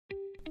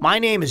My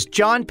name is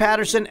John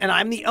Patterson, and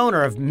I'm the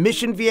owner of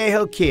Mission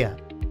Viejo Kia.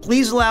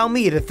 Please allow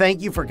me to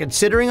thank you for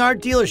considering our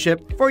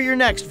dealership for your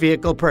next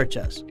vehicle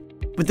purchase.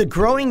 With the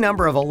growing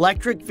number of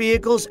electric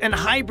vehicles and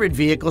hybrid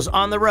vehicles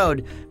on the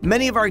road,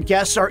 many of our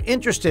guests are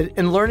interested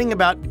in learning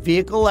about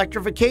vehicle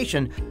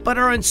electrification, but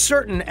are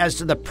uncertain as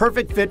to the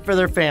perfect fit for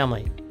their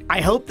family. I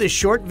hope this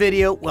short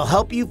video will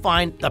help you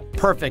find the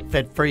perfect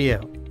fit for you.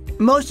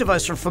 Most of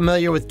us are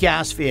familiar with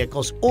gas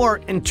vehicles or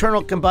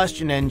internal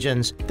combustion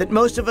engines that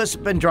most of us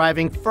have been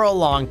driving for a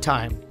long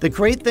time. The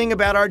great thing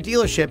about our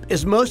dealership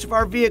is most of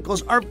our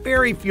vehicles are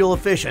very fuel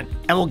efficient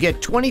and will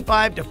get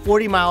 25 to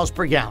 40 miles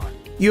per gallon.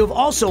 You have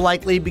also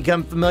likely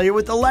become familiar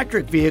with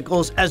electric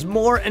vehicles as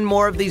more and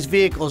more of these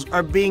vehicles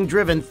are being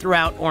driven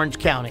throughout Orange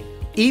County.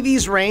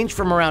 EVs range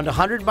from around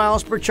 100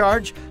 miles per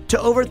charge to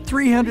over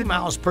 300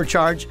 miles per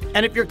charge,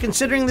 and if you're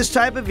considering this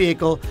type of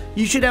vehicle,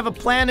 you should have a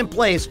plan in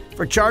place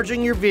for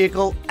charging your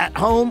vehicle at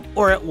home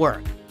or at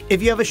work.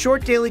 If you have a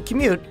short daily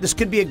commute, this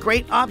could be a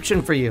great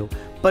option for you,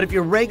 but if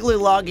you're regularly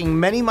logging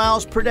many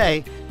miles per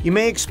day, you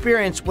may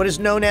experience what is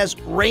known as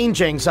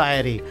range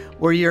anxiety,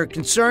 where you're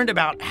concerned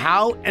about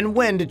how and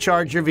when to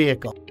charge your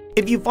vehicle.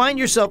 If you find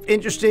yourself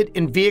interested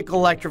in vehicle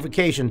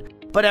electrification,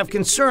 but have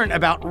concern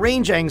about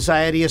range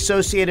anxiety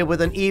associated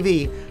with an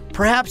EV,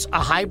 perhaps a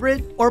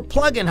hybrid or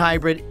plug-in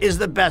hybrid is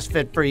the best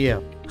fit for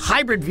you.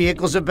 Hybrid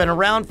vehicles have been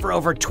around for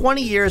over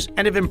 20 years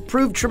and have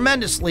improved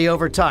tremendously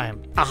over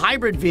time. A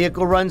hybrid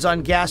vehicle runs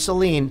on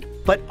gasoline,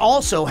 but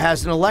also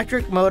has an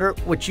electric motor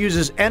which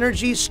uses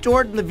energy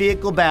stored in the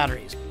vehicle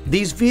batteries.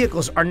 These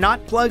vehicles are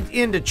not plugged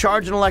in to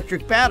charge an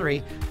electric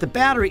battery. The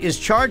battery is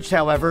charged,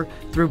 however,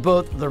 through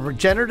both the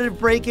regenerative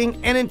braking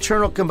and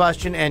internal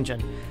combustion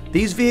engine.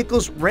 These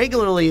vehicles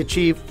regularly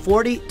achieve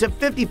 40 to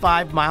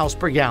 55 miles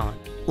per gallon.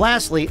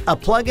 Lastly, a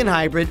plug-in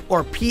hybrid,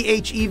 or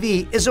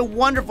PHEV, is a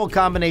wonderful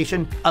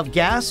combination of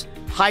gas,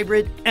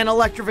 hybrid, and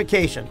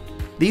electrification.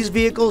 These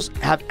vehicles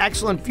have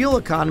excellent fuel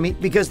economy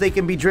because they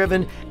can be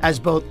driven as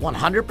both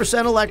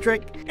 100%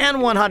 electric and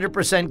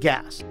 100%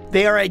 gas.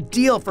 They are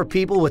ideal for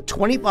people with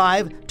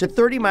 25 to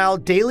 30 mile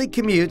daily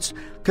commutes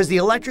because the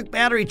electric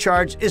battery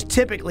charge is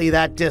typically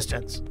that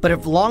distance. But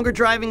if longer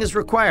driving is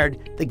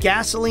required, the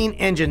gasoline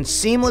engine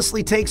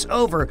seamlessly takes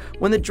over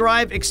when the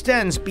drive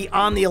extends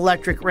beyond the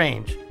electric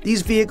range.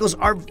 These vehicles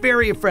are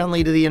very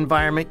friendly to the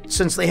environment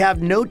since they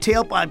have no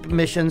tailpipe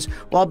emissions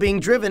while being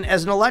driven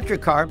as an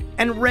electric car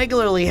and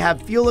regularly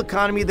have fuel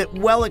economy that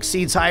well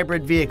exceeds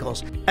hybrid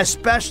vehicles,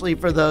 especially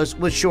for those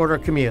with shorter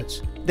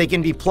commutes. They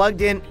can be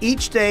plugged in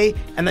each day,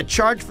 and the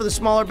charge for the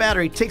smaller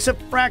battery takes a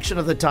fraction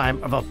of the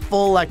time of a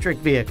full electric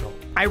vehicle.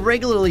 I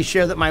regularly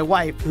share that my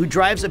wife, who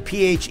drives a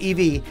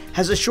PHEV,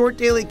 has a short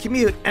daily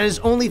commute and has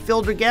only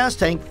filled her gas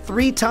tank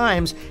 3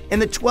 times in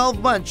the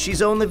 12 months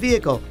she's owned the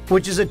vehicle,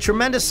 which is a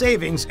tremendous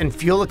savings in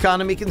fuel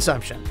economy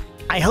consumption.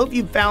 I hope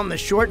you found the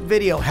short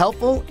video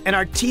helpful, and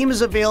our team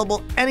is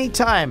available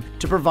anytime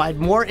to provide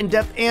more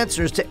in-depth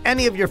answers to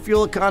any of your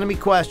fuel economy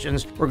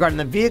questions regarding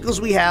the vehicles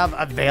we have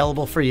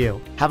available for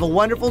you. Have a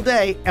wonderful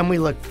day, and we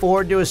look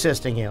forward to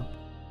assisting you.